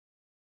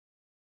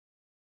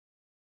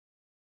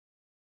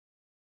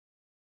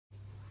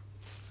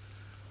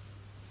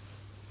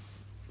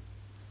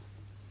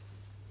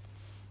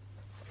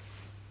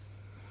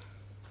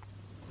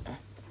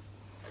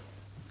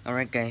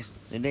Alright guys,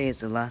 today is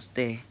the last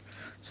day,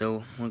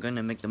 so we're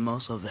gonna make the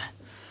most of it.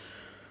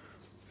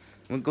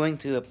 We're going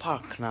to a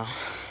park now.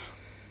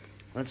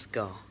 Let's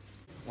go.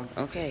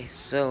 Okay,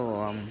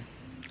 so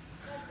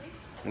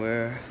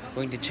we're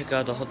going to check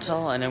out the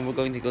hotel and then we're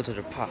going to go to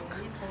the park.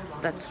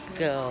 Let's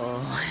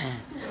go.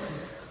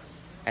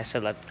 I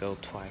said let's go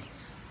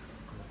twice.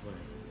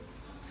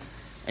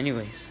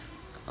 Anyways,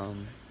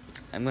 I'm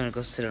gonna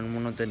go sit on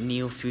one of the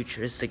new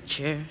futuristic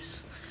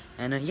chairs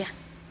and yeah.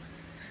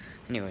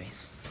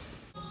 Anyways.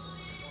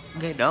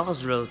 Okay, that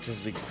was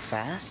relatively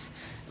fast.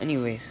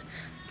 Anyways,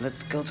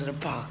 let's go to the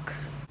park.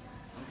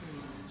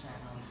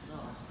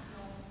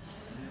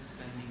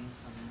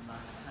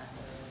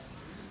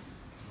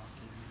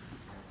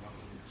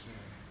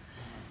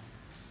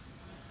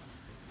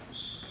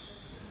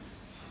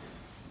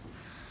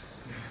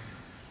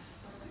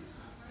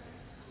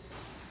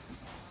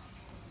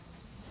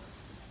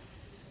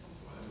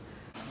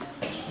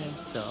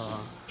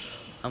 So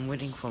I'm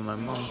waiting for my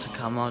mom to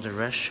come out of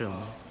the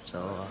restroom.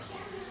 So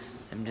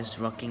I'm just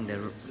rocking the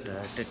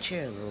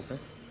chair a little bit,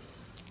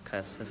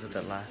 cause this is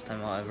the last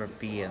time I'll ever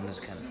be in this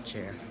kind of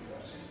chair.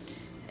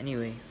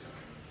 Anyways,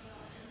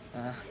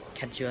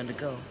 catch you on the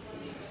go.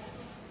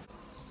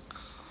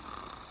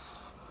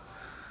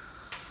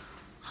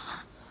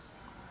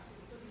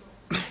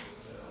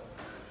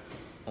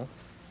 Oh,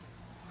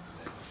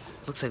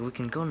 looks like we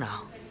can go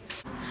now.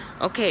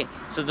 Okay,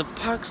 so the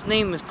park's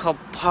name is called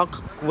Park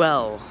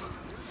Gwell.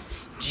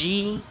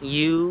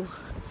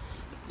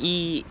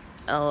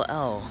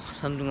 Guell,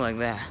 something like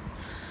that.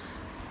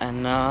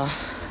 And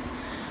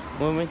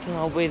we're making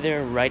our way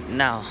there right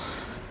now,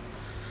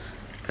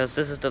 cause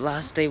this is the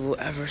last day we'll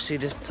ever see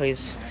this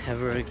place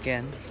ever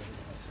again.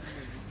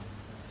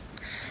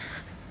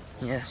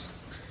 Yes.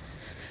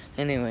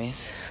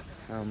 Anyways,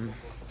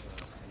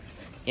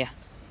 yeah.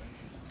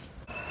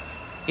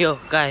 Yo,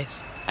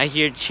 guys, I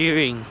hear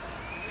cheering.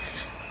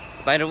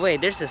 By the way,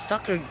 there's a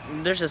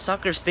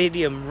soccer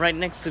stadium right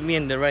next to me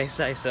on the right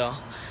side, so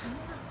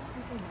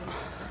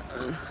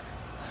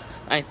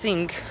I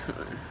think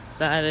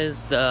that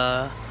is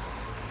the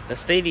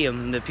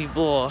stadium. The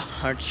people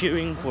are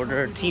cheering for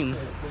their team.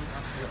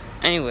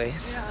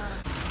 Anyways,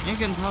 you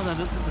can tell that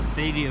this is a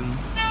stadium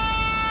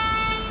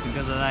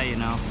because of that, you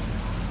know.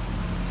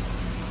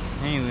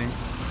 Anyways,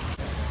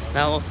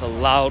 that was a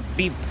loud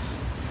beep.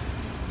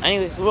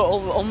 Anyways, we're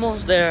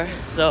almost there,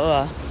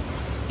 so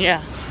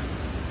yeah.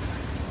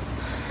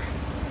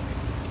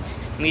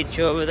 Meet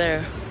you over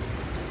there.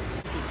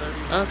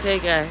 Okay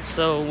guys,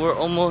 so we're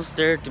almost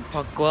there to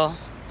Park Gwell.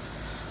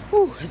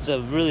 Whew, it's a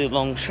really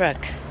long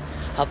trek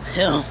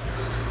uphill.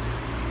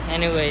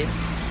 Anyways,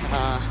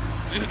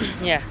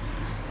 yeah.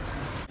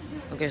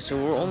 Okay, so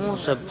we're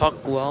almost at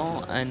Park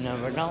Gwell, and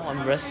right now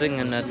I'm resting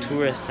in a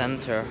tourist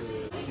center.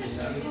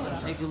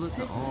 Take a look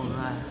at all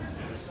that.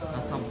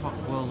 That's how Park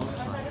Gwell looks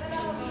like.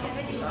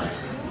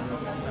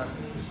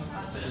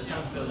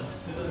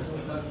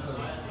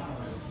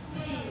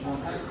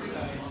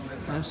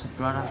 That's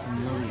brought up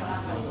millions, I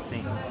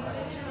think.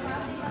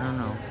 I don't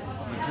know.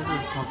 But this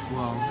is Park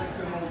Gwell.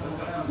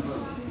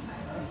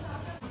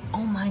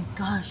 Oh my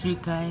gosh, you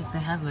guys, they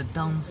have it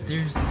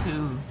downstairs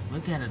too.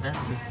 Look at it, that's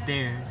the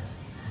stairs.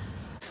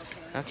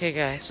 Okay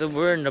guys, so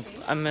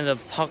I'm in the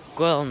Park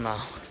Gwell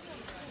now.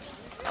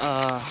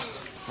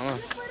 Hold on.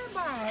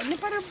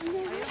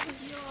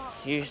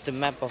 Here's the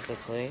map of the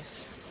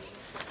place.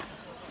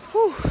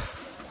 Whew.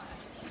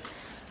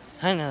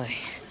 Finally,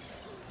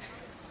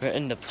 we're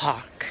in the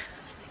park.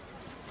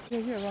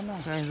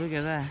 Guys, look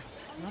at that.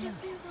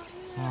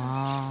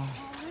 Wow.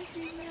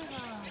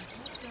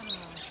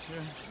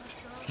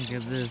 Look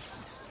at this.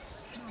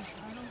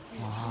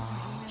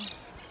 Wow.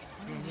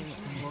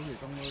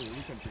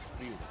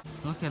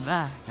 Look at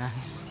that,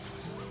 guys.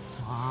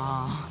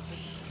 Wow.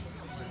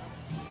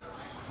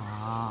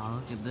 Wow,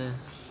 look at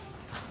this.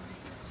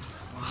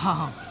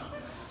 Wow.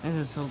 This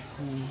is so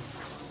cool.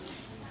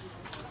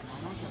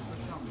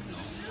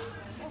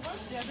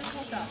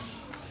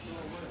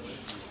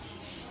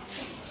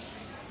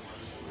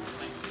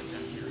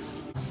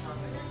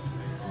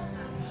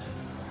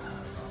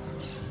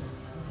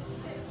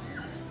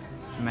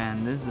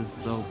 Man, this is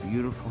so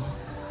beautiful.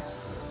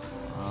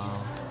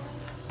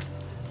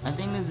 I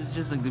think this is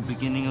just like the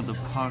beginning of the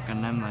park,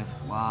 and I'm like,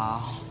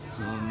 wow,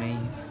 so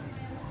amazed.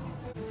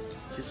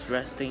 Just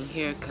resting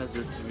here because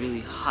it's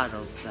really hot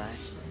outside.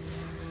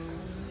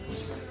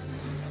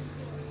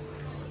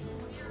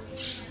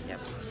 Yep.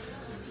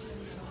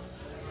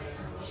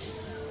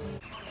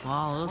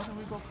 Wow, look.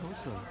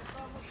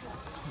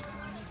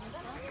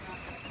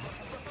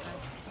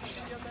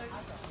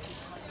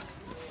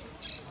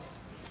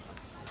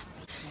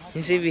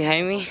 You see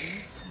behind me?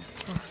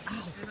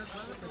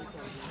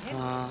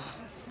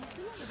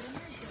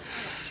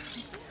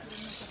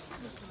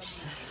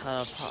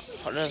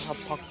 That's how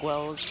Park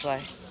Gwell looks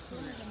like.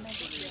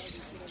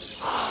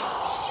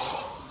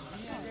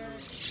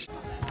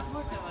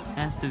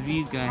 That's the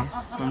view, guys,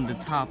 from the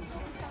top.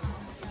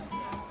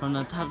 From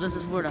the top, this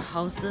is where the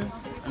house is,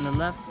 on the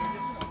left,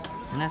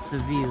 and that's the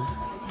view.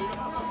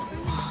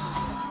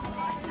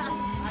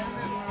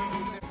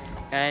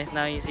 Guys,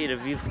 now you see the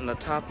view from the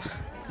top.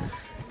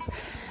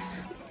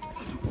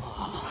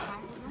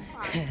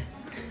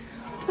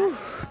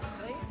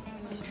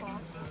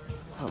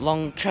 A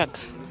long trek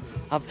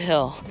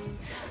uphill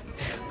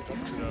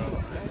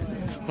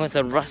with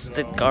a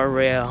rusted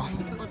guardrail.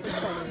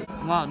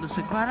 Wow, the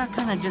Sagrada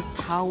kind of just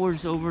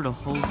towers over the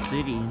whole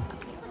city.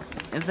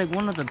 It's like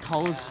one of the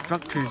tallest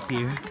structures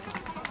here.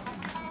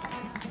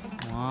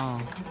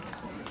 Wow.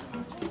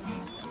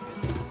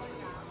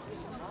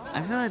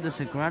 I feel like the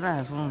Sagrada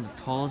has one of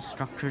the tallest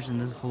structures in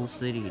this whole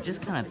city. It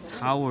just kind of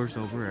towers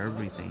over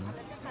everything.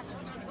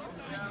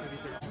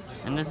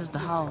 And this is the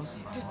house.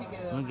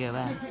 Look at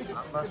that.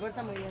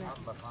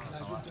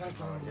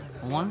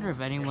 I wonder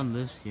if anyone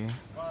lives here.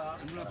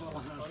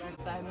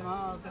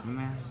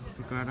 Man,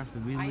 Sagrada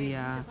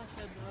Familia.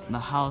 The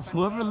house.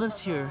 Whoever lives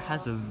here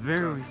has a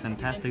very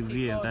fantastic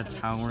view of that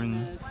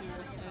towering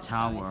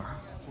tower.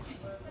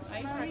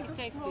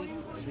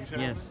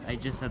 Yes, I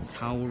just said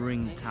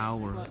towering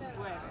tower.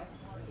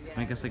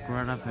 Like a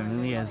Sagrada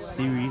Familia is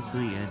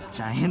seriously a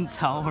giant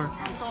tower.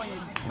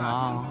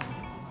 Wow.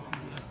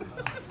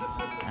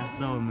 That's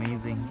so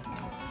amazing.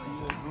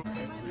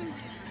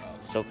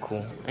 So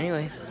cool.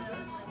 Anyways,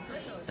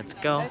 let's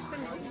go.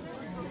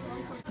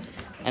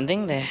 I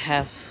think they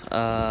have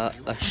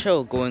a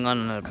show going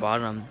on at the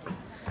bottom.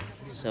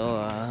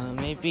 So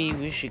maybe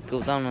we should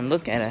go down and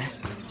look at it.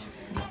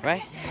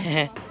 Right?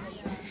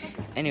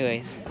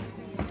 Anyways,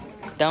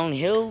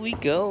 downhill we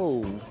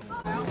go.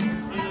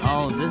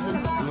 Oh, this is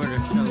where the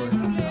show is.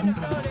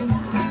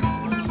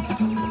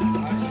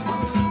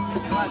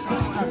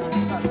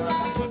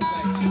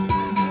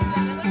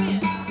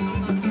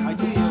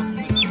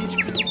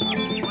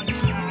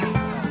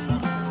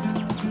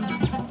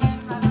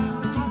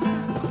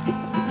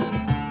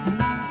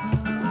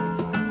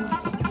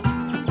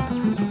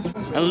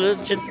 I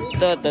legit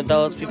thought that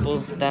was people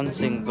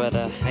dancing, but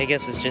I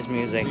guess it's just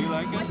music.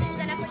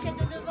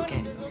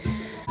 Okay.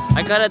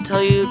 I gotta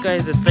tell you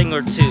guys a thing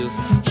or two.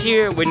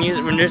 Here, when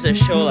there's a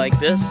show like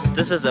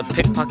this is a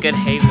pickpocket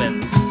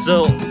haven.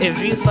 So if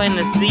you find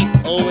a seat,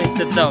 always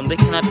sit down. They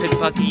cannot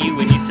pickpocket you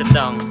when you sit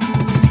down.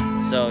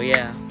 So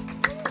yeah.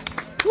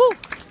 Woo!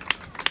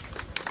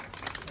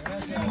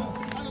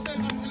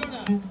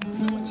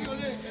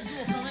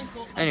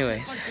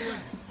 Anyways,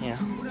 yeah.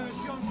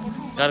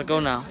 Gotta go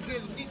now.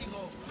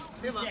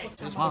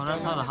 Wow,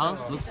 that's how the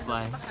house looks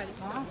like.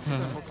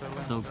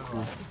 So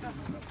cool.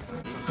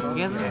 I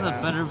guess this is a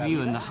better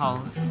view in the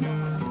house.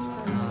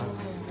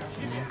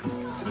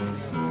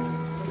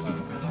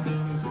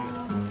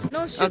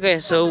 Okay,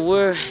 so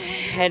we're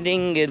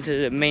heading into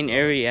the main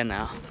area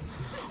now.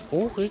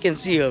 Oh, we can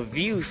see a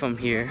view from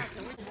here.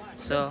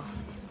 So,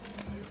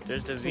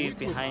 there's the view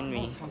behind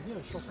me.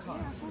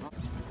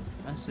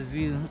 That's the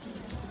view.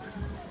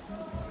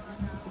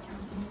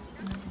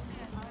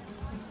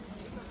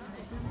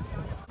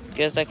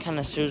 Guess that kind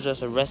of serves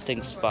as a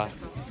resting spot.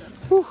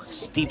 Whew,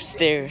 steep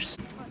stairs.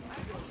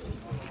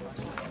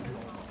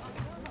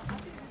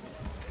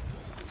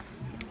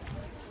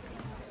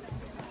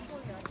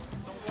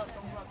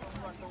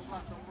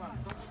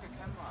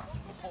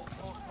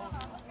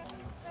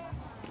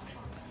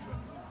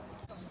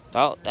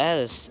 Oh, that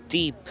is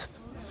steep.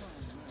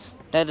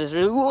 That is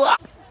really.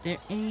 There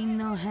ain't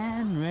no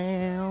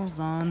handrails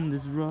on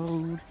this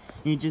road.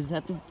 You just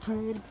have to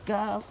pray to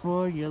God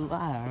for your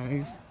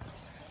life.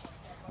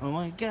 Oh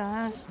my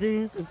gosh,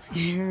 this is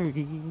scary.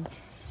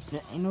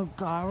 There ain't no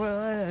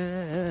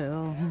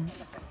guardrails.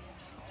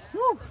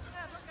 Woo!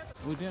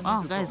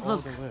 Oh, guys,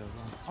 look.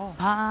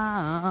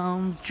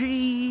 Palm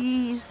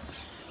trees.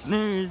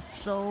 There's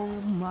so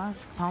much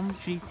palm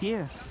trees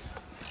here.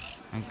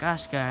 My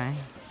gosh, guys.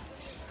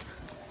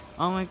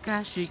 Oh my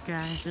gosh, you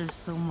guys, there's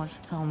so much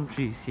palm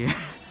trees here.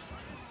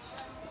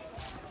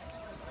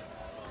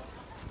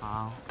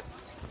 Wow.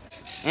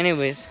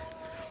 Anyways,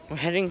 we're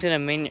heading to the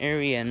main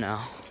area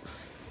now.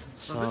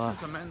 So this is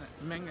the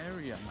main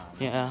area now?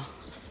 Yeah.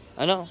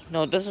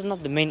 No, this is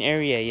not the main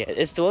area yet.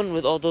 It's the one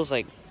with all those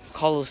like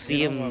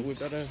Colosseum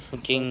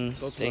looking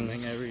go to things. The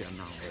main area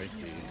now, right?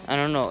 I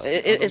don't know.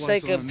 It's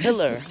like a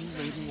pillar.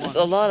 It's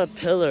a lot of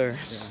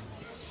pillars. Yeah.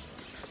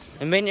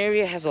 The main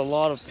area has a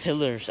lot of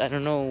pillars. I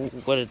don't know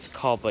what it's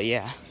called, but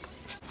yeah.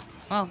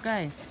 Well,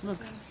 guys,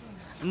 look.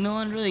 No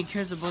one really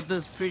cares about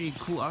this pretty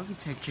cool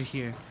architecture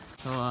here.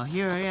 So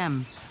here I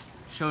am,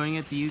 showing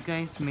it to you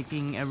guys,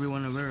 making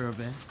everyone aware of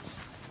it.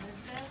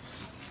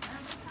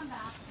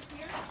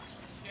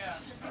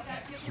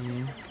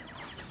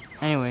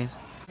 Anyways,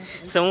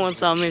 someone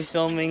saw me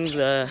filming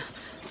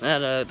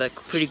that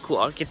pretty cool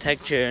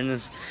architecture,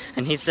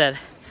 and he said,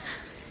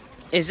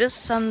 "Is this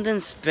something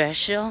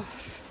special?"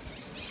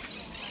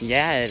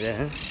 Yeah, it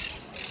is.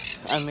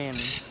 I mean,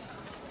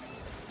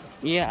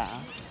 yeah,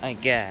 I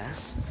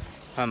guess.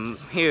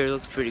 Here it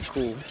looks pretty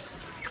cool,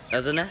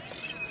 doesn't it?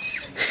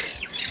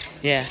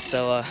 Yeah,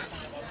 so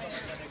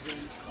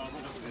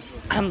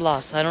I'm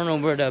lost. I don't know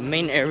where the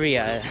main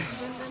area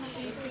is,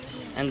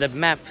 and the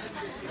map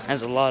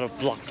has a lot of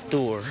blocked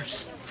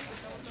doors.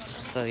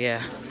 So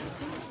yeah.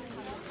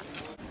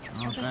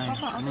 Okay,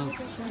 look.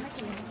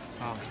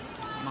 Oh.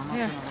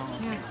 Here,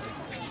 here.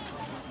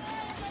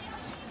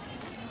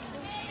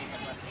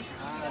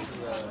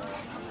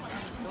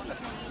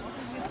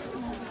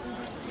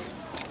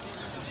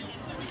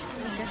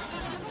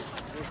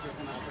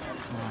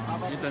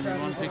 You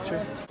want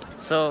picture?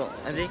 So,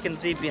 as you can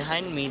see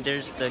behind me,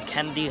 there's the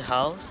candy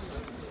house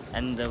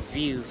and the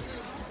view.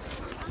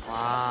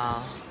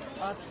 Wow.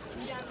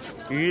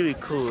 Really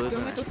cool,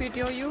 isn't it? To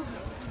video you?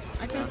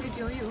 I can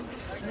video you.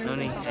 No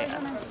need.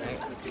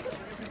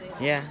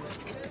 Yeah.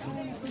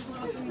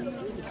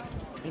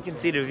 You can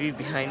see the view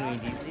behind me,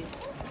 do you see?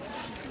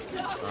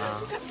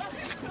 Wow.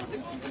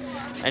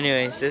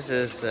 Anyways, this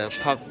is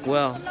Park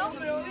Well.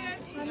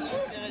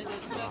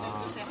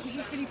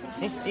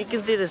 You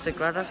can see the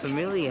Sagrada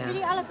Familia.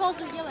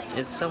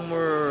 It's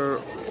somewhere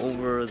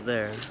over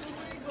there.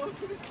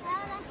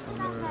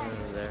 Somewhere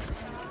over there.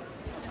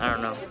 I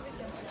don't know.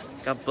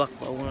 Got blocked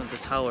by one of the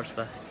towers,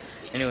 but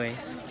anyways.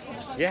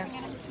 Yeah.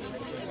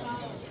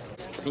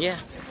 Yeah.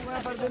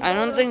 I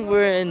don't think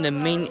we're in the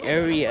main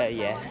area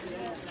yet.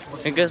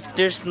 Because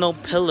there's no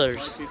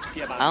pillars.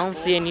 I don't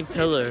see any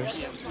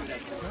pillars.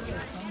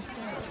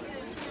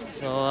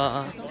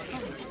 So,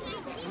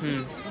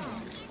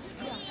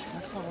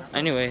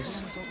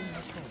 anyways,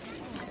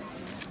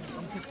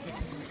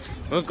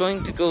 we're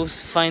going to go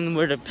find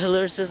where the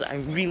pillars is. I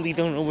really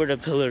don't know where the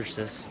pillars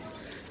is.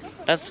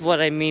 That's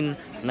what I mean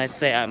when I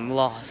say I'm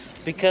lost.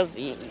 Because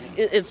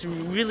it's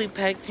really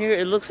packed here.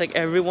 It looks like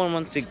everyone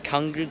wants to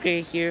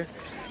congregate here.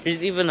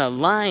 There's even a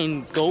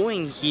line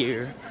going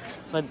here.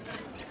 But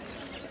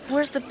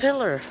where's the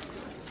pillar?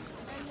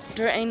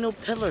 There ain't no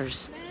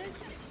pillars.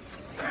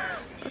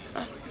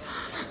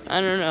 I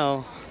don't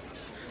know.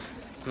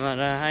 But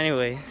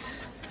anyways,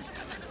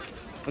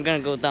 we're gonna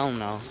go down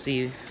now,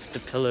 see if the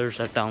pillars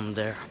are down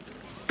there.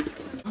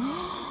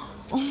 Oh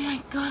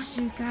my gosh,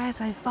 you guys,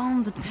 I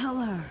found the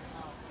pillar.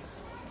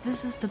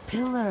 This is the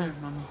pillar.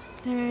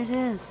 There it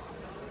is.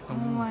 Oh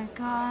my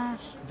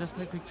gosh. Just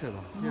take picture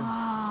though. Here.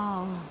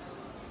 Wow.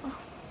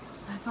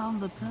 I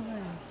found the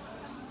pillar.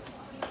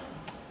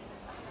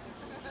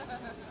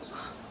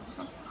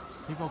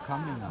 People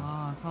coming now.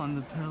 Oh, I found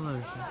the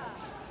pillars.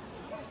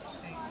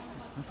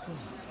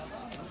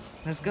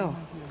 Let's go.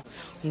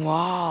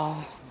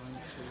 Wow.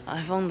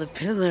 I found the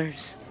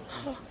pillars.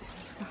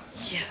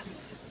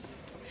 Yes.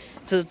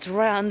 So it's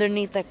right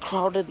underneath that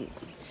crowded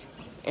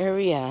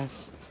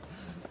areas.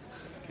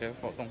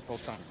 Careful, don't fall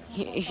down.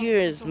 Here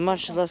is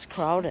much less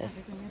crowded.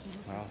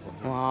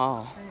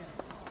 Wow.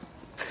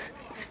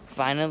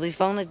 Finally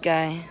found it,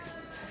 guys.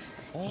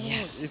 Oh,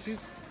 Yes. if you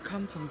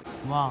come from...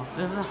 Wow,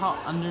 this is how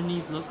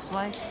underneath looks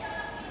like.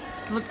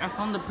 Look, I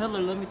found the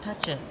pillar. Let me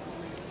touch it.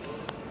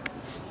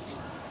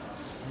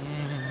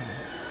 Yeah.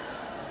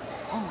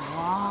 Oh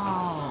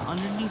wow,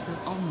 underneath is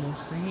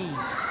almost safe.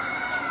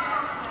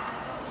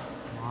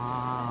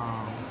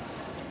 Wow.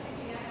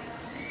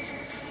 This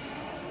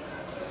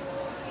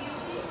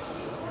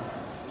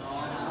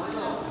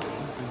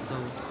is so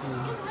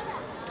cool.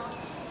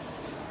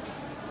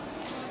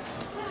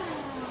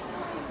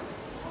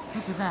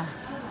 Look at that.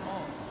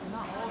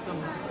 Not all of them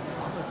are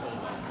wonderful.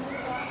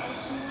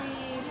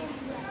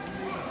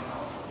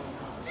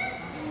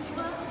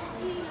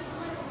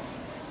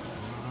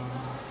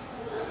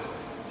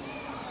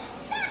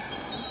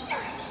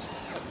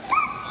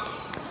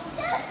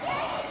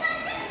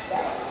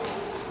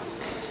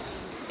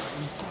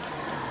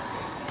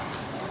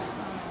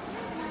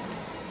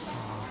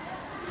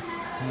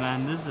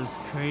 Man, this is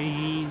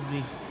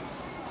crazy.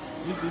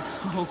 This is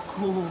so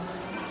cool.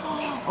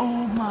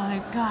 Oh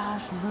my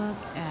gosh,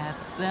 look at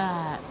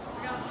that.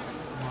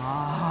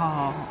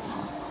 Wow.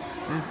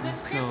 This is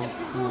so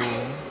cool.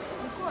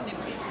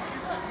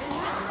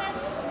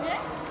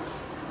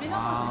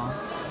 Wow.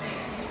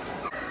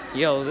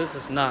 Yo, this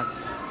is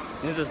nuts.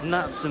 This is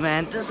nuts,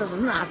 man. This is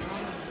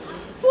nuts.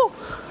 Woo.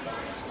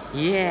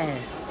 Yeah.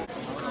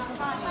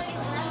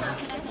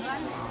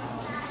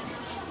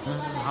 This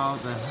is how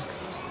the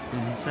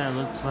inside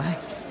looks like.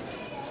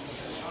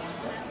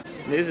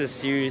 This is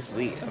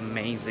seriously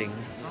amazing.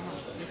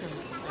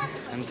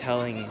 I'm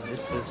telling you,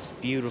 this is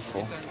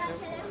beautiful.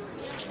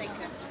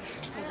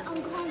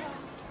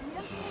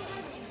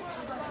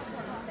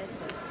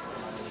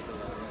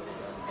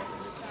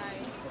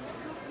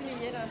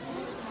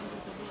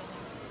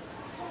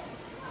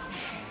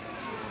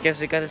 Guess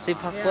we gotta see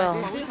Park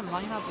Well.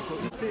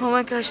 Oh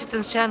my gosh,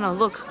 Ethan's channel.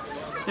 Look,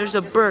 there's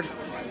a bird.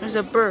 There's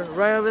a bird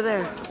right over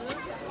there.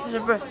 There's a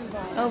bird.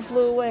 Oh, it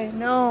flew away.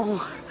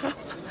 No.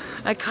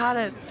 I caught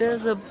it.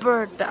 There's a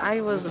bird. The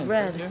eye was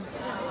red.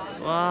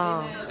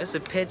 Wow, it's a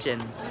pigeon.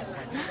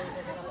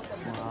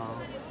 Wow.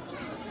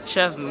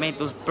 Chef made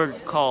those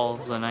bird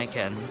calls and I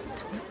can.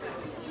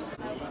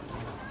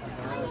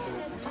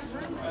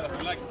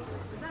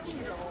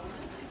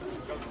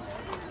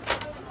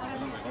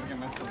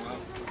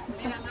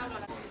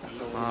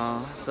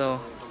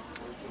 So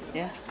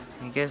yeah,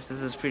 I guess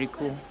this is pretty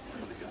cool.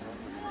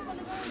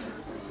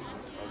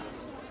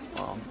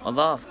 A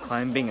lot of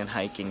climbing and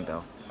hiking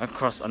though,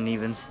 across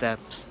uneven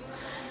steps.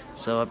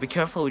 So be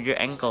careful with your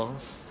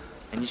ankles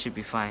and you should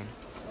be fine.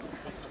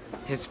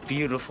 It's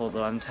beautiful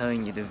though, I'm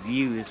telling you, the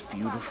view is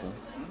beautiful.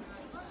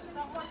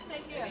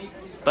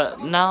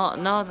 But now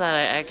that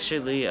I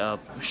actually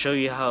show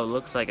you how it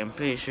looks like, I'm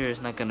pretty sure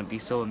it's not gonna be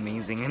so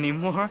amazing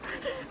anymore.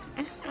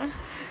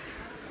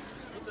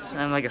 So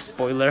I'm like a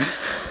spoiler.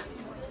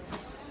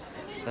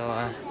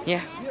 So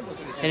yeah.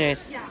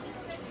 Anyways,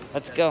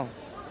 let's go.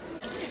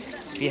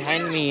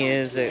 Behind me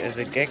is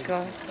a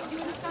gecko.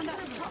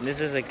 This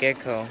is a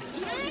gecko.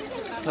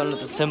 One of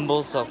the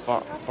symbols of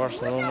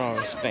Barcelona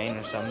or Spain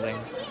or something.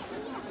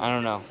 I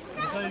don't know.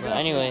 But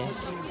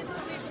anyways,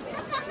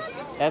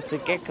 that's a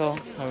gecko,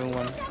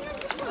 everyone.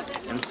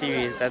 I'm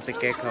serious, that's a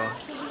gecko.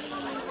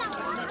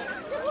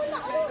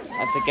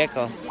 That's a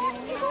gecko.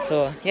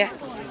 So yeah.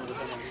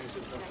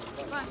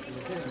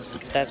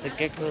 That's a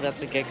gecko,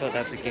 that's a gecko,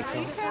 that's a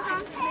gecko.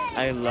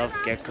 I love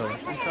geckos.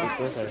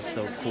 Geckos are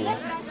so cool.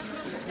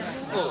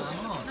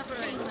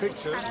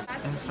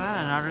 Is that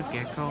another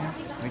gecko?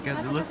 Because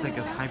it looks like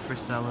it's hyper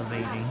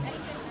salivating.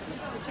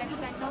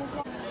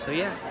 So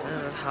yeah,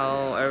 this is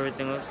how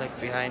everything looks like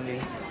behind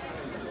me.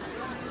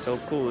 So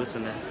cool,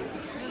 isn't it?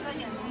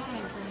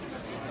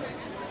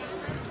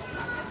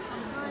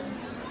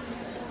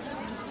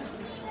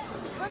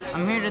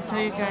 I'm here to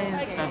tell you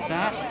guys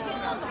that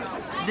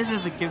this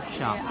is a gift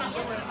shop.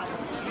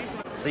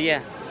 So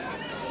yeah,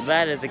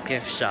 that is a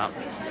gift shop.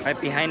 Right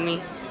behind me,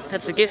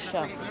 that's a gift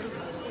shop.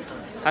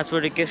 That's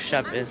where the gift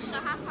shop is.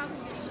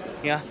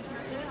 Yeah.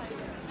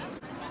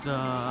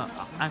 The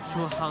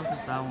actual house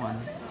is that one.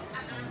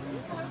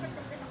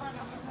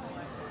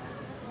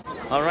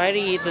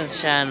 Alrighty,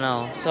 Ethan's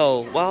channel.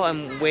 So while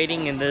I'm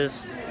waiting in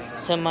this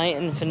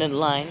semi-infinite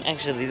line,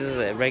 actually this is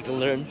a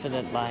regular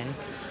infinite line,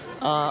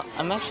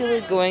 I'm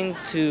actually going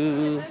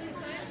to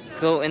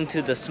go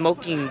into the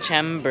smoking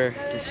chamber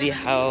to see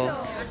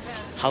how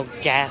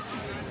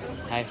gas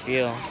I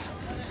feel.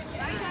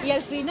 Y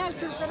al final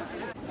tú.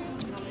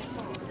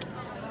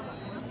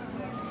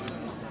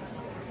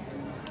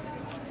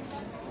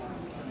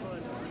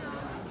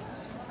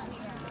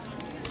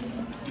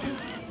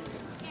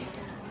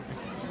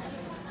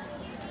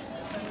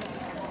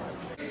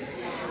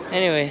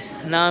 Anyways,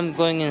 now I'm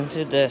going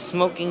into the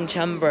smoking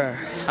chamber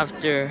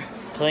after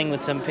playing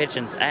with some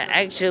pigeons. I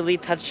actually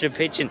touched a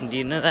pigeon, do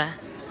you know that?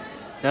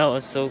 That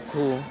was so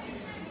cool.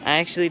 I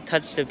actually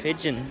touched a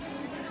pigeon.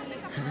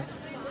 Okay,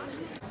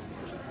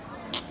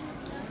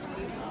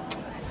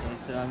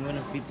 so I'm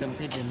gonna feed some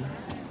pigeons.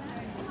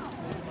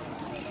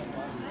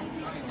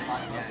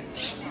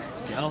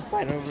 I'll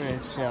fight over a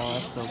shell,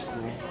 that's so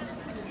cool.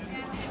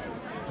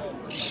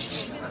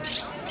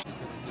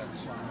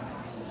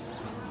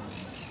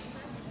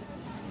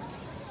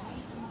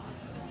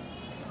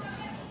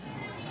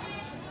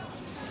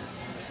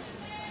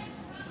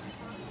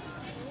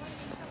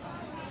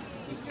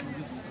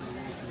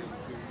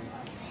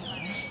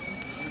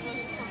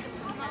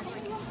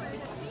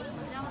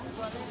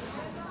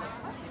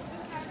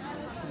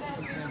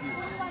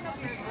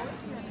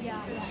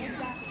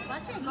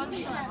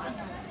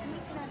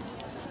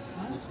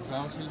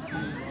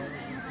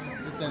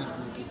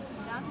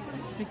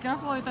 Be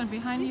careful, Ethan,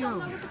 behind you.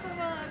 Be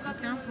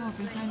careful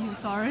behind you.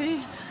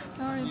 Sorry.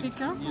 Sorry, be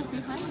careful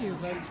behind you.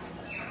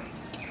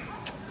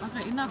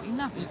 Okay, enough,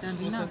 Ethan,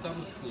 enough.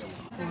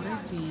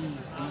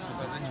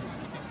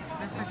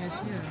 That's like a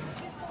shear.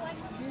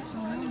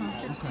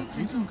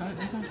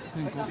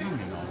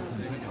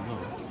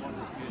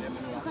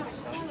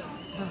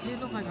 Does he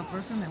look like a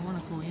person that want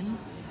to go in?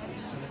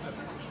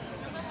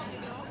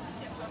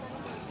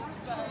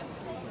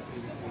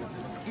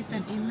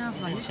 Ethan,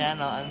 enough, like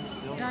Channel,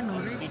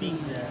 I'm feeding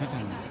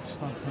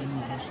Stop playing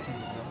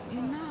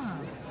enough.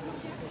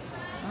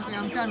 Okay,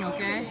 I'm done,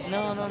 okay?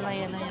 No, not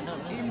yet, don't.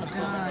 I'm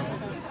done.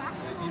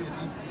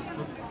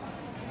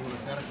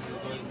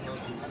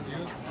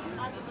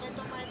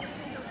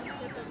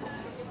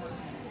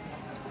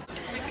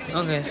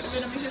 Okay,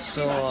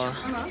 so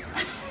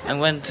I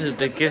went to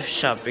the gift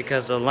shop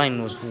because the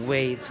line was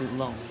way too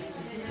long.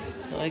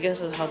 So I guess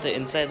that's how the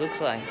inside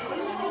looks like.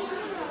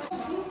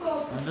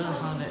 And this is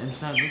how the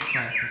inside looks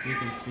like, if you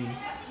can see.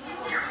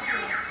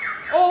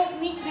 Oh,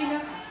 meat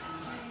dinner.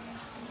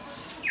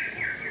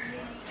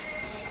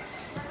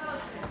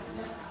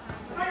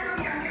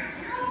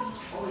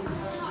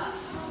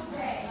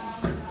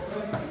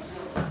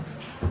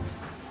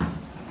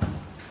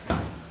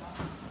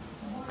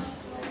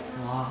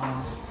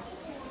 Wow.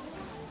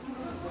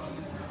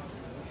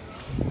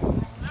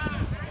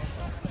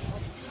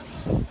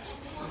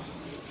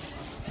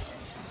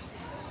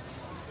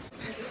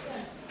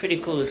 Pretty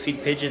cool to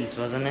feed pigeons,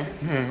 wasn't it?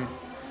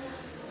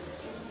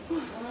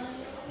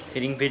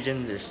 Feeding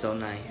pigeons are so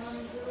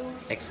nice.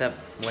 Except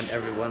when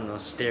everyone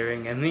was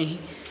staring at me.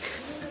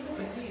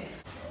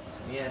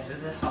 Yeah,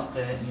 this is how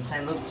the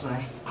inside looks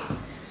like.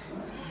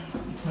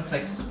 Looks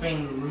like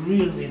Spain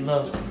really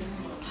loves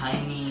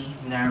tiny,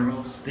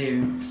 narrow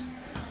stairs.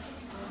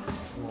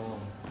 Whoa.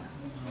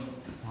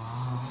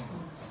 Wow.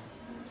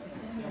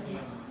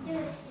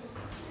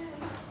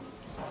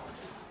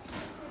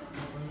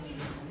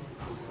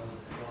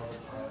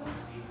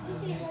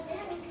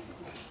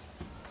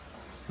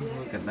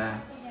 Look at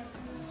that.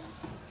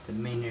 the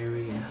main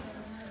area.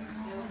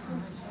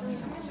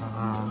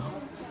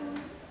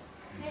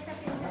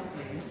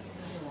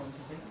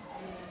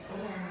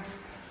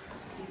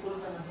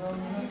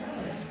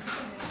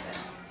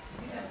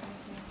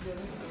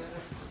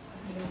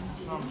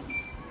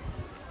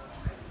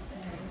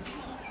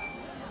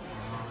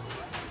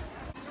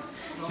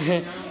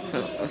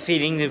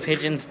 Feeding the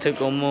pigeons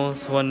took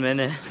almost 1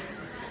 minute.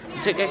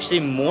 It took actually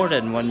more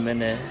than 1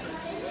 minute.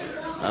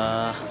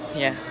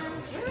 Yeah.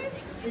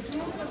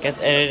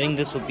 Guess editing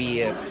this will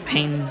be a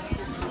pain.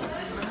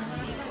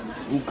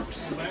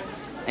 Oops.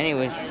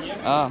 Anyways,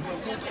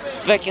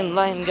 back in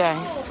line,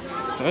 guys.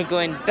 We're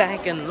going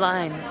back in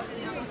line.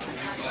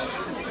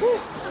 Whew.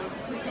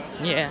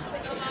 Yeah.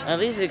 At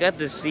least I got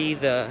to see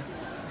the.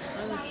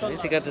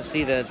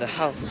 the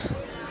house.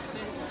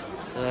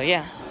 So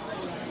yeah.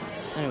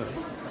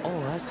 Anyways, oh,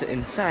 that's the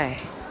inside.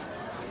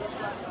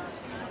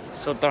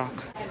 So dark.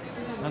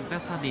 Look,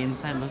 that's how the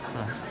inside looks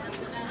like.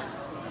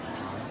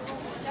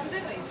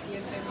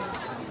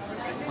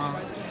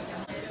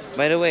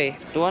 By the way,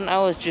 the one I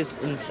was just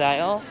inside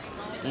of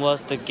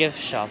was the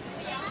gift shop.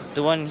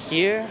 The one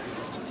here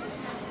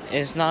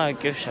is not a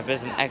gift shop,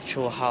 it's an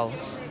actual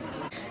house.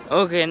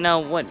 Okay, now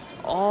what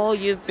all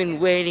you've been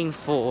waiting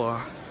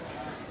for.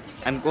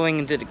 I'm going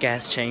into the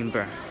gas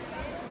chamber.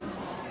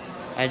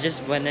 I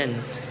just went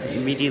in. It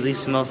immediately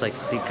smells like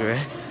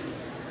cigarette.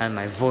 And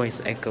my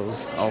voice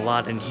echoes a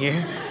lot in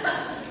here.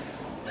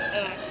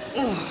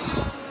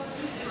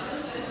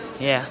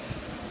 Yeah.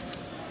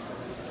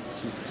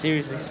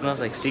 Seriously smells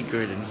like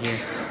cigarette in here.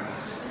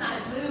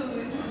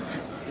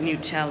 New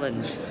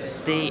challenge.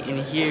 Stay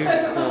in here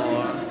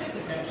for,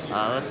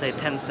 let's say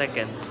 10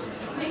 seconds.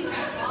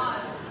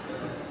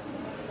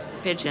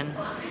 Pigeon.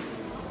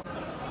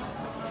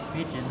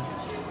 Pigeon.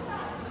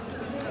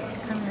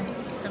 Come here.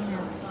 Come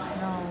here.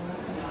 No.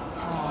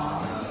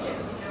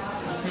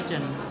 Aww.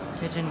 Pigeon.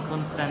 Pigeon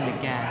couldn't stand the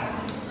gas.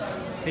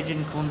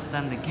 Pigeon couldn't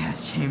stand the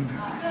gas chamber.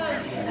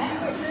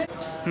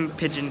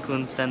 Pigeon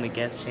couldn't stand the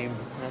gas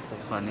chamber. That's so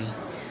funny.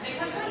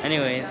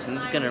 Anyways, I'm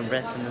just gonna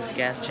rest in this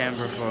gas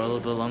chamber for a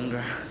little bit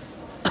longer.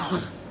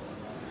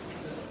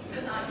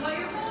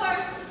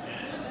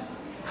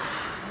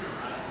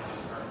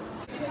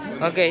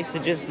 Okay, so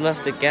just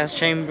left the gas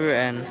chamber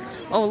and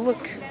oh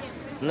look,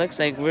 looks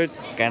like we're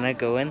gonna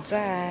go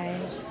inside.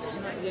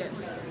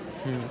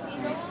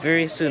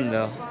 Very soon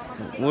though.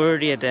 We're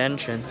already at the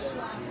entrance.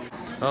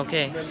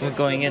 Okay, we're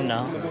going in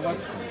now.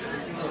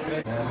 So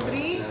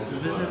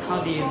this is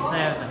how the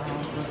inside of the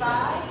house looks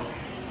like.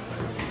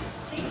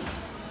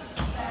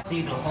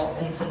 See the whole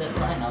infinite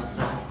line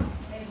outside.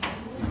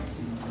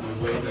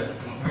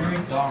 Very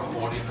dark.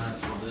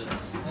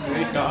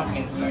 Very dark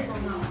in here.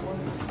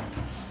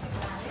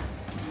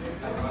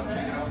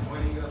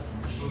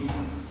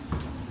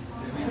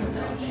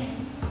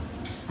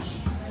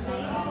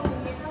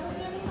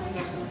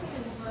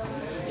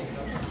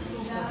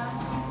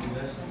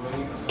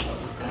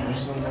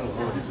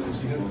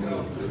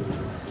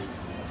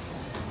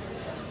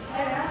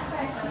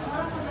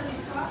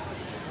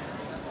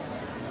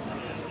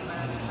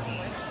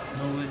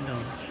 No window.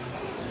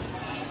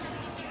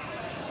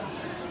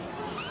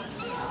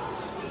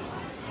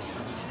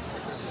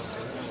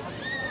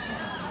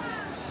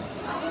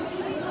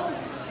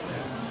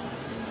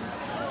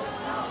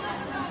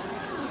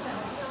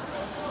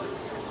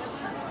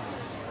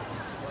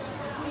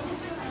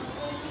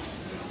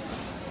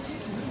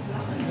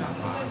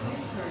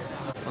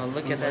 Oh,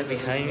 look at that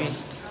behind me.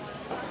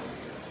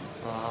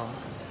 Wow.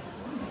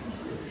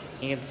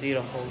 You can see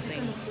the whole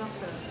thing.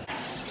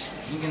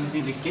 You can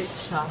see the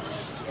gift shop.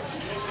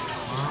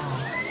 Wow.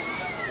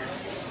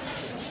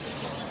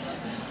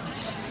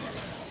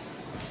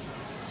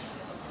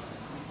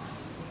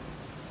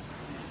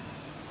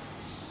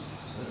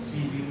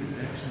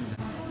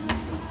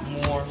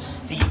 More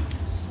steep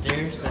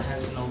stairs that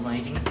has no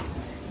lighting.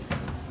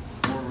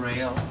 More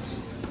rails.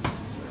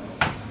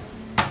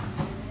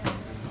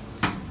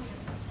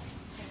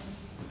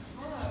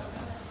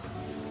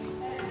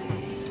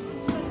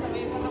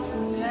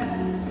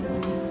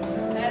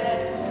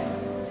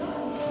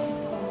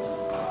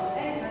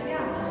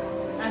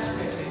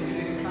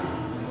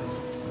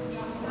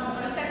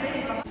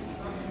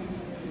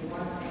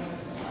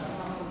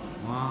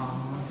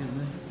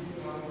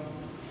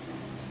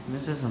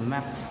 This is a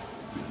map.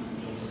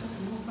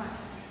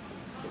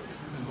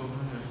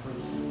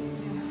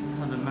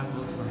 How the map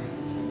looks like.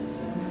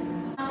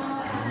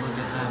 Look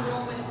at that.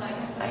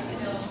 I can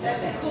touch that.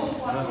 You can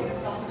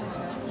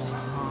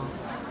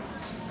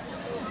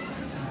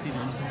see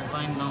the infinite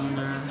line down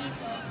there.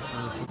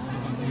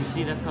 You can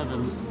see that's how the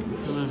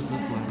pillars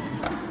look like.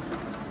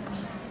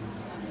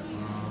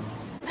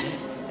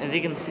 As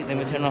you can see, let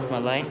me turn off my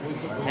light.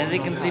 As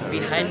you can see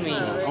behind me,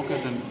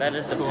 that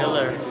is the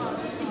pillar.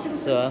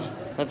 So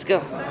let's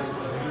go.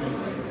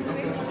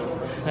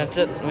 That's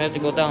it. We have to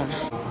go down.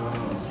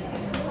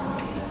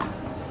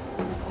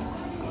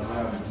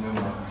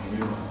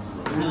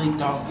 Really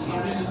dark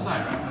here. You can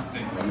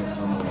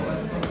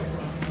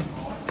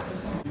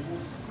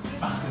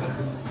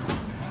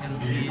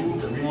see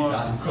more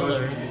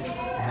pillars.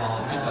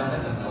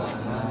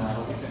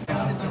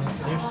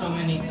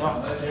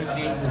 Oh,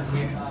 staircase is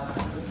here.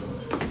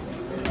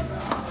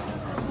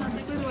 That's not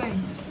the good way.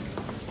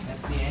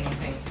 Can't see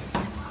anything.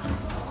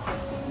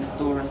 This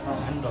door is not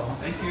handle.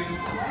 Thank you.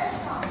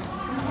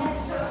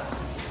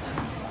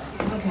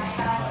 Okay.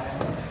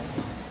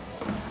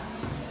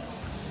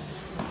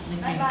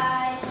 Bye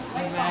bye.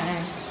 Bye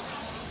bye.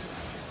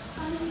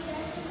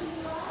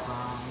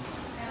 Wow.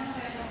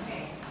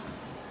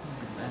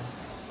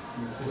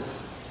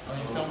 Oh,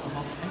 you filmed the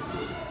whole thing?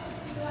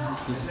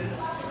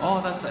 Oh,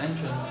 that's the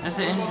entrance. That's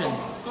the entrance.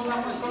 Go.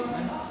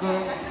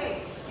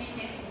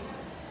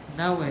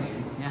 That way.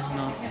 Yeah,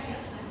 no.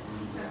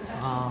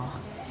 Wow.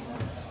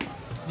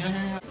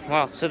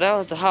 Wow, so that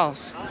was the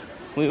house.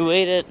 We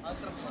waited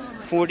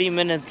 40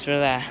 minutes for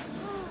that.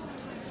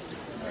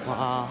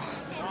 Wow.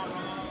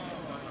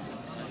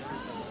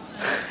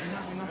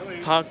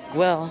 Park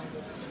well.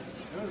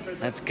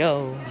 Let's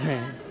go.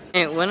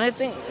 Hey, when I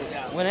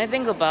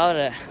think about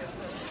it,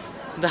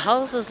 the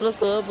houses look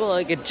a little bit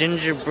like a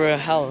gingerbread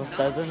house,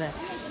 doesn't it?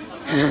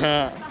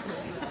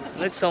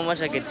 Looks so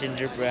much like a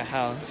gingerbread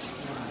house.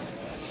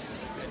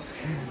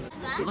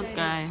 Look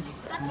guys,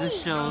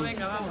 this shows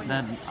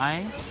that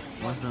I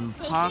was in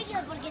Park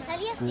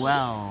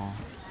Well.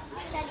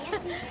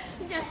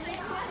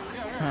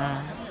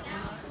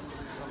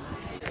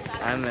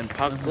 I'm in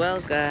Park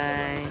Well,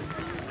 guys.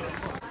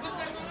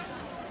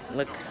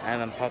 Look,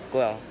 I'm in Park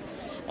Well.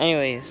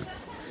 Anyways,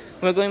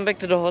 we're going back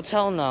to the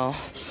hotel now.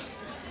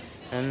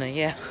 And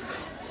yeah,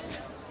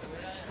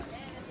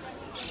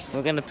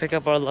 we're gonna pick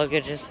up our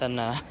luggages and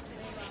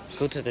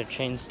go to the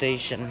train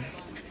station.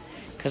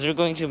 Cause we're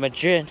going to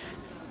Madrid.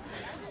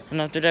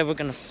 And after that we're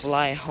gonna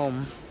fly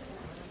home.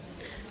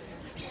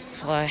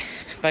 Fly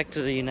back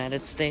to the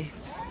United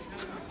States.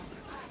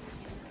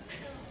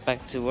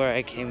 Back to where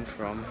I came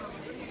from.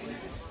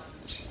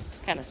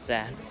 Kinda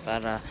sad,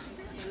 but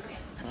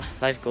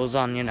life goes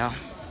on, you know.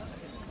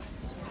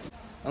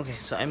 Okay,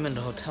 so I'm in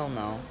the hotel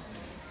now.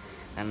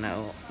 And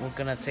we're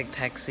gonna take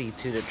taxi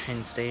to the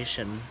train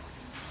station.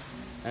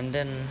 And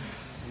then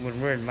when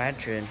we're in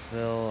Madrid,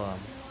 we'll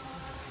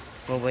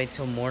wait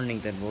till morning,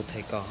 then we'll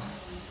take off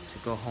to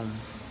go home.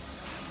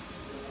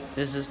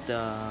 This is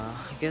I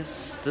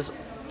guess this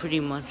pretty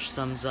much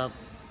sums up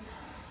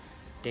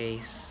day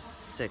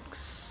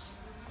 6.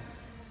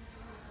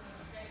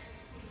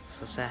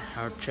 So sad,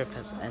 our trip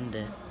has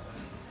ended.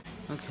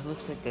 Okay,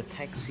 looks like the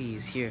taxi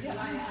is here.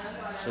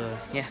 So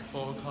yeah.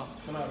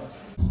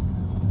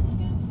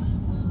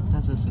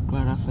 That's a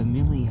Sagrada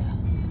Familia.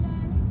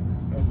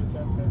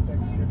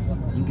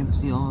 You can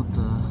see all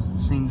the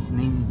saints'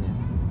 names there.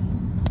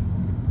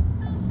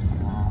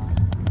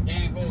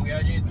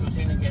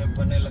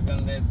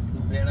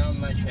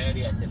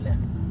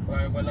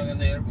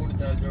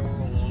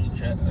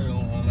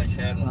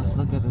 Let's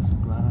look at the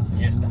Sagrada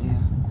Familia.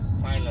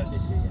 Final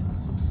decision.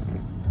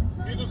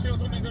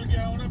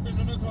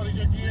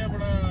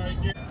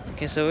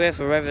 Okay, so we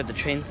have arrived at the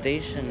train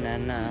station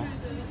and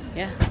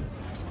yeah.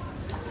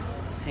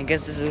 I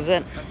guess this is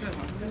it.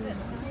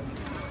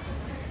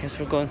 Guess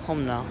we're going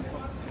home now.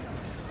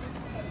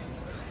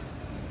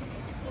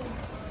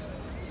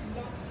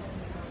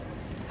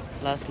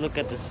 Last look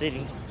at the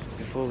city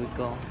before we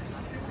go.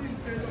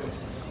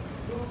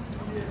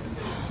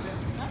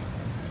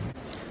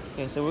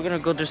 Okay, so we're gonna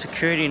go through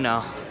security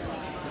now.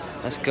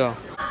 Let's go.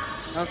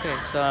 Okay,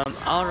 so I'm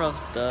out of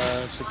the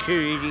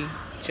security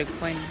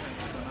checkpoint.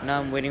 Now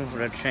I'm waiting for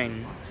the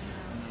train.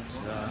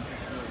 So,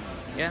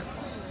 yeah.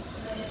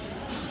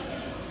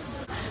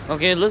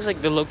 Okay, it looks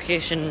like the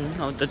location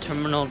of the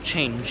terminal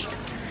changed.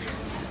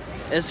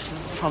 It's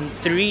from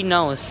 3,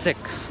 now it's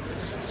 6.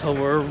 So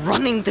we're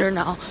running there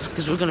now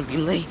because we're gonna be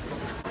late.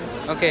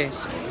 Okay,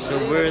 so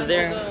we're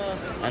there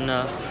and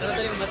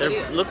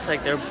looks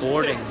like they're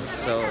boarding,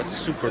 so it's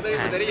super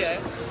packed.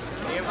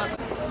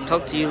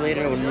 Talk to you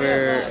later when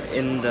we're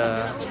in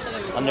the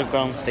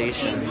underground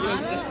station,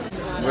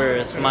 where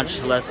it's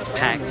much less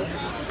packed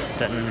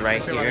than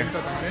right here.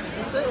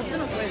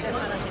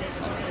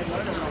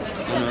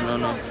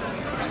 No.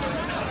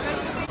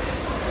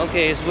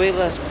 Okay, it's way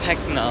less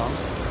packed now,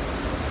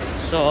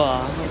 so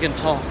we can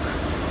talk.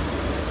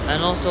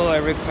 And also I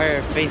require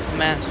a face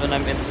mask when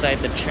I'm inside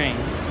the train.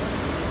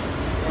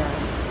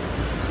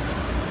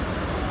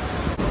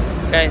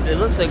 Guys, it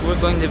looks like we're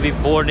going to be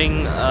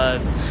boarding a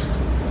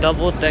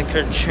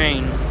double-decker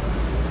train.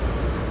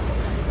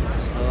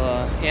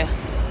 So yeah.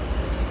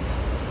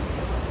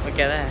 Look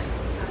at that.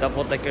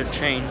 Double-decker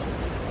train.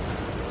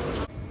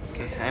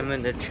 Okay, I'm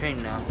in the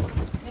train now.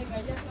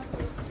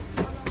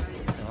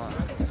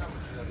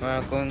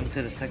 We're going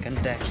to the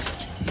second deck.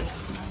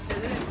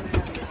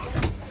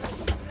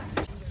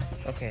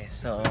 Okay,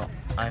 so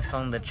I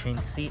found the train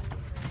seat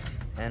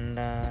and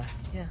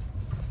yeah.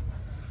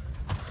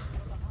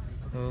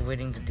 We're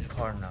waiting to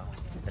depart now.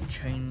 The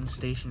train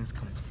station is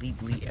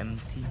completely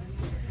empty.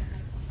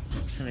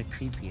 It's kind of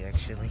creepy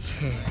actually.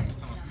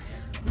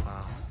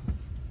 Wow.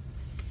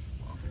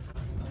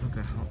 Look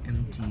at how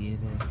empty it is.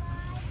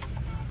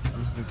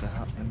 Just look at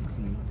how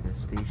empty the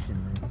station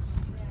is.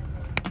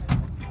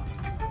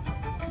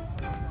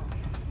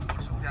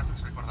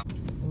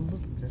 Oh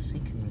look, there's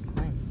seat can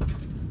recline.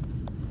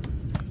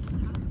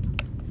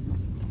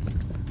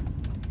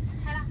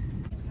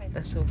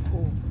 That's so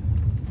cool.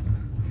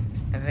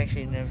 I've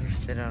actually never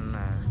sat on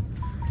a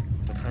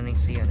reclining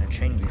seat on a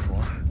train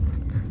before.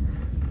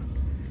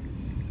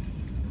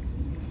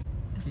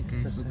 Hey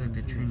guys, look like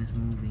the train is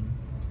moving.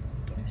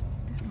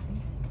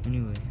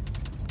 Anyway,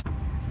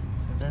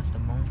 so that's the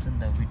mountain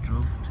that we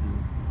drove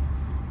to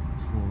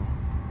before.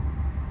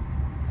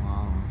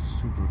 Wow,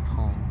 super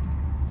tall.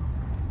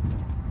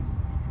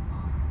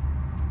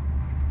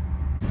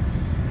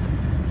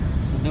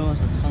 So there was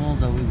a tunnel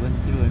that we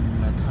went through,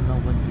 and the tunnel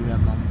went through that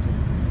mountain.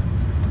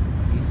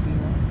 Do you see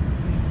that?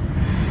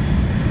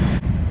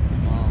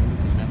 Wow,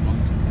 look at that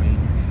mountain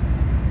range.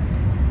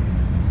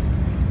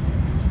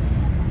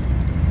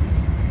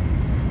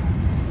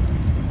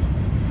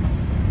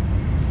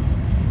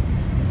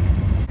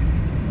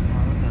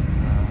 Wow, look at the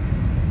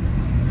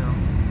hill.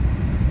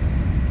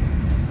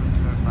 Wind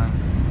turbine.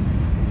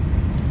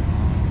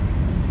 Wow.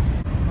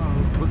 Wow,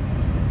 look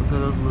at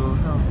those little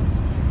hills.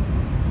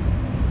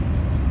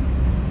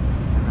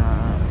 And a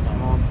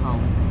small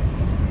town.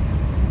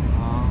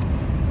 Wow.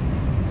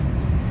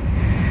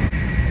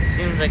 It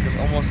seems like it's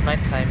almost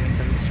nighttime in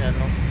this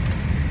channel.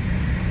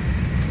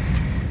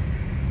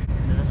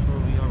 And that's where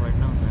we are right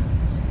now,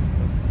 guys.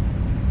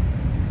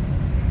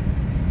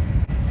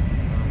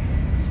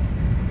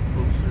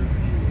 Closer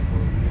view of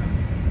where we are.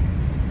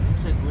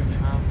 Looks like we're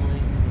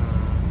traveling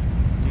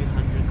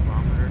 300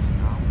 kilometers an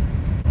hour.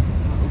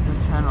 We're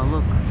just trying to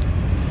look.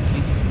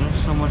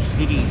 There's so much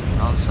city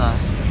outside.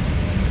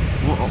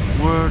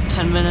 We're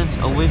 10 minutes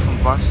away from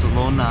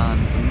Barcelona,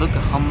 and look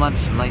at how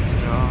much lights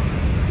there are.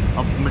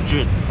 Oh,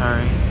 Madrid,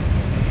 sorry.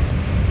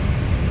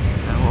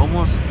 And we're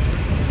almost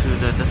to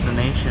the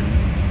destination,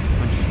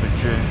 which is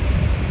Madrid.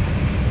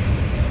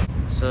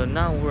 So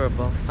now we're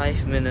about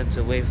 5 minutes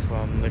away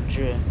from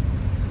Madrid.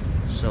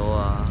 So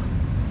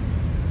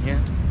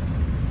yeah,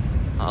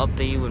 I'll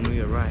update you when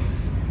we arrive.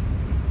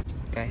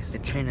 Guys, the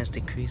train has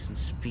decreased in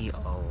speed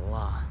a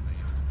lot.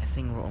 I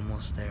think we're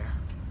almost there.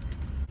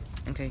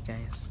 Okay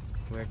guys,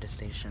 we're at the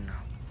station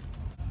now.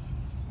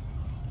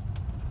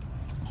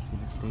 I see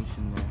the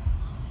station there.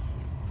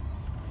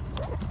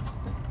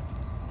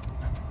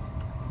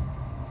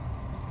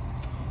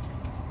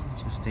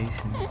 It's a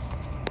station.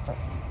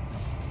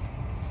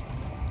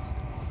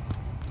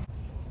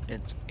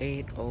 It's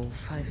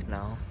 8:05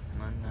 now,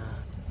 and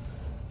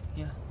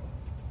yeah.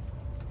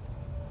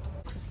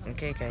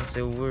 Okay guys,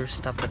 so we're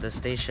stopped at the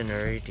station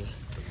already.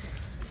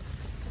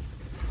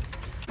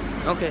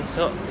 Okay,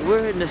 so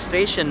we're in the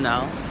station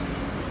now,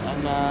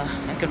 and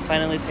I can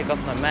finally take off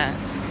my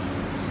mask.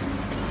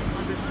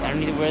 I don't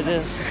need to wear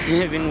this.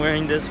 I've been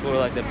wearing this for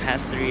like the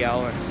past 3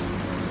 hours.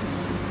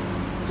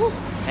 Whew.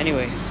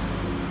 Anyways,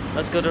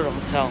 let's go to the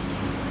hotel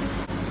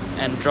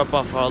and drop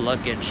off our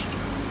luggage.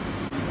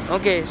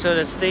 Okay, so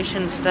the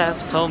station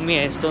staff told me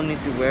I still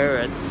need to wear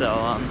it,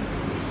 so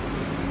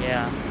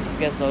yeah, I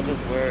guess I'll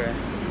just wear it.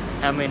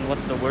 I mean,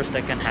 what's the worst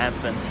that can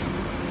happen?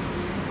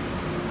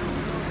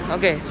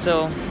 Okay,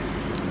 so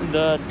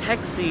the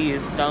taxi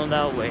is down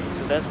that way,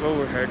 so that's where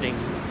we're heading.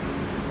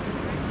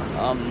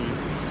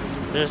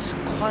 There's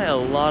quite a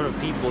lot of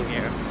people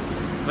here,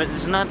 but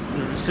it's not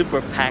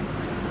super packed.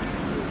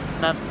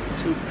 It's not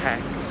too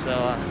packed,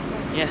 so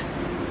yeah,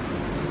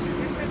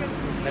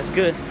 that's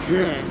good.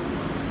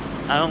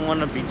 I don't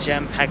want to be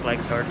jam-packed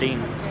like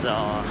sardines,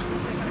 so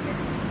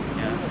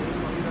yeah.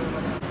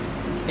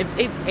 It's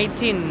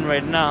 8:18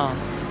 right now,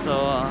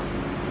 so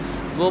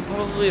we'll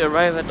probably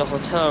arrive at the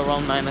hotel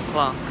around 9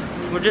 o'clock.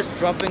 We're just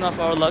dropping off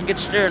our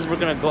luggage there, and we're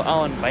gonna go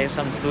out and buy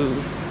some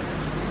food.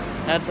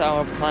 That's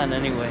our plan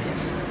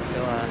anyways,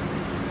 so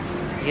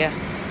yeah.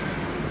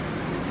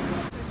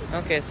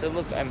 Okay, so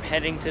look, I'm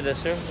heading to the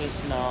surface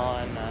now,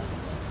 and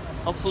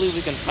hopefully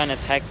we can find a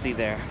taxi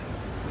there.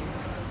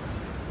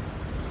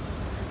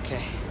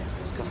 Okay,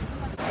 let's go.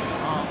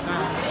 Oh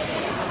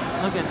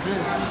man, look at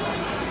this.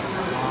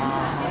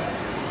 Wow.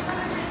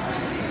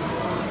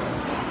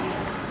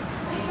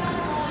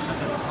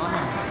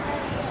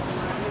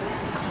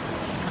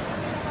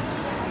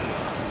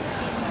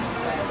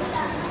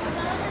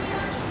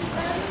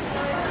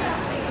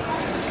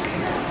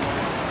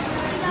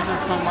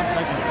 So much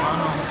like a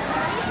tunnel.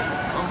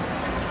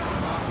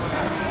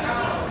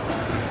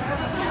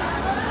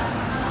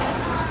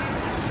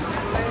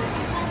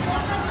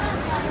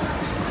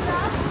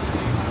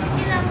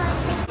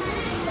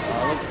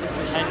 Look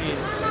behind me.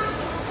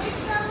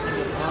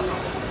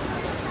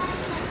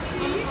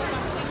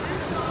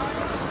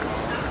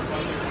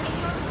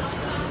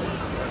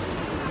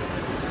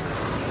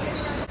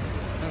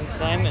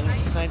 So I'm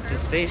inside the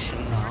station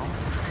now,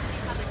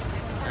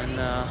 and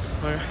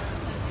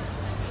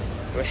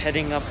we're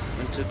heading up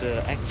into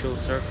the actual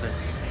surface,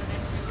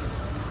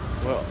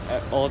 where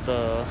all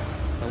the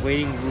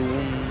waiting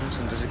rooms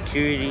and the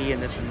security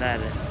and this and that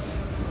is.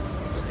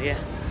 So yeah.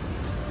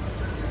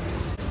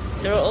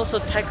 There are also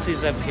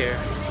taxis up here,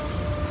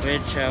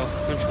 which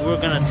we're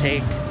gonna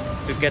take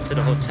to get to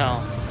the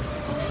hotel.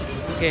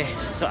 Okay,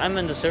 so I'm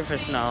on the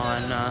surface now,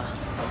 and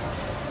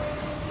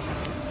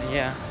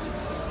yeah.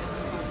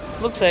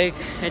 Looks like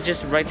it's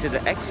just right to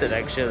the exit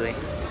actually.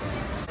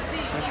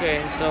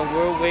 Okay, so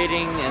we're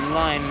waiting in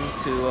line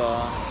to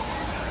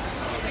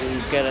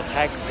get a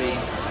taxi.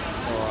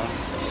 So,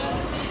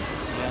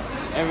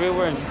 yeah.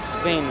 Everywhere in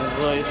Spain is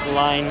always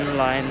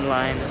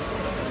line.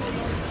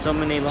 So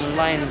many long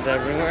lines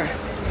everywhere.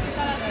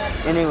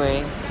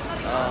 Anyways,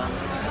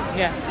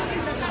 yeah.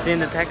 See you in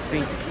the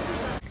taxi.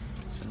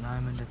 So now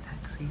I'm in the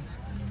taxi.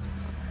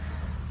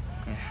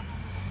 Yeah.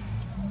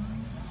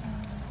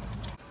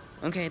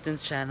 Okay,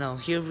 this channel.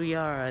 Here we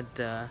are at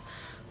the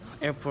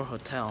airport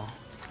hotel.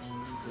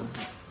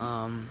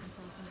 I'm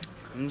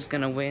just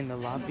gonna wait in the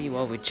lobby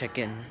while we check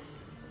in.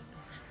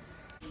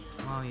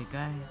 Wow, you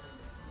guys,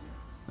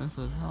 this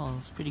hotel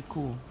is pretty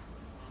cool.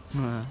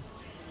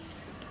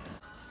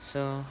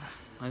 So,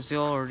 as you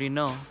already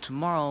know,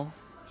 tomorrow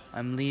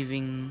I'm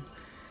leaving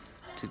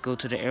to go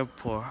to the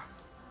airport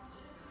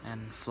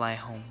and fly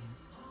home.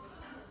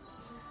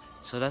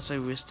 So that's why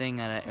we're staying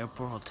at an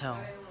airport hotel.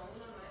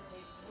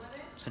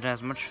 So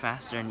that's much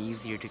faster and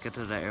easier to get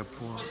to the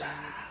airport.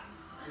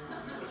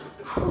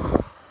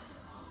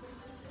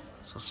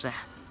 So sad,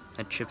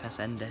 that trip has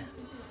ended.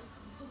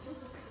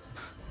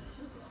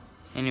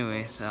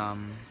 Anyways, I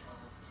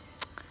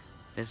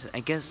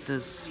guess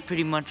this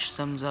pretty much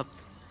sums up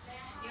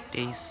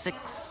day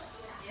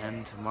 6,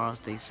 and tomorrow's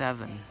day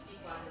 7.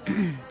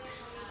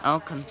 I'll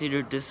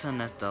consider this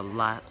one as the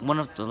one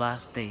of the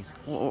last days,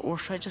 or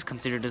should I just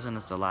consider this one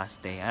as the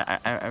last day?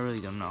 I really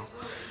don't know.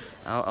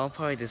 I'll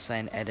probably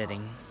decide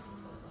editing.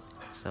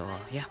 So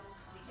yeah.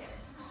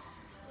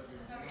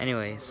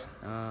 Anyways,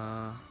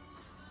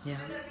 yeah.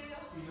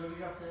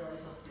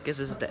 Guess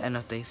this is the end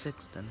of day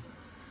 6 then.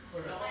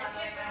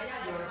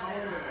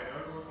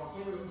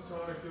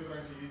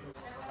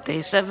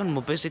 Day 7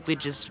 will basically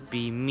just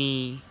be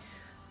me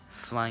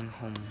flying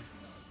home.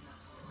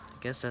 I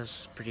guess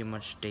that's pretty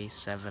much day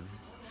 7.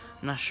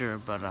 I'm not sure,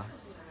 but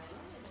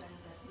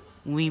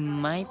we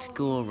might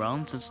go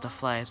around since the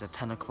flight is at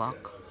 10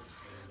 o'clock.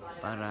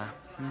 But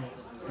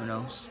who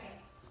knows?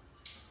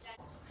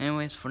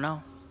 Anyways, for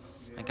now,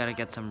 I gotta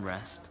get some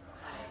rest.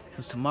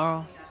 Because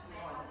tomorrow,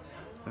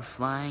 we're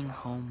flying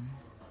home.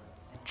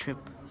 The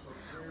trip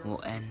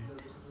will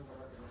end.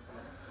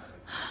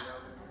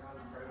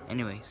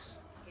 Anyways,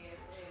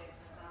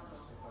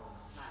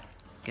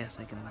 guess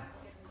I can,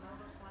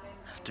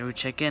 after we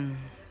check in,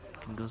 I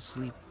can go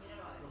sleep.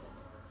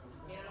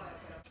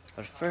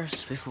 But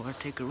first, before I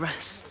take a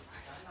rest,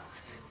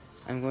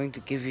 I'm going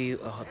to give you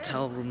a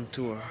hotel room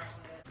tour.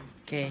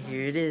 Okay,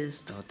 here it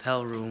is, the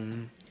hotel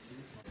room.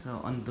 So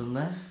on the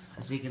left,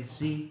 as you can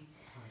see,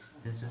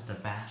 this is the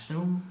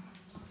bathroom.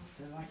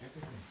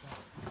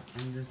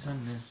 And this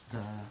one is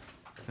the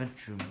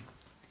bedroom.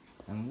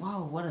 And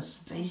wow, what a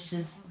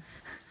spacious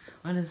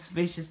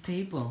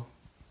table.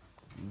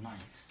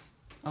 Nice.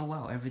 Oh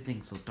wow,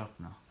 everything's so dark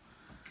now.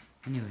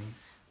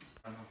 Anyways.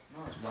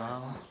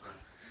 Wow.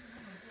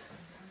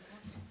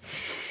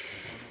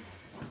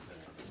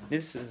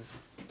 This is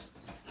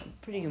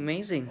pretty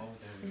amazing.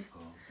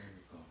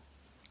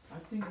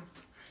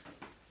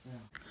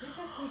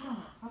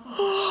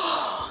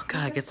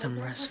 Gotta get some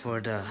rest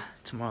for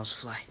tomorrow's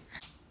flight.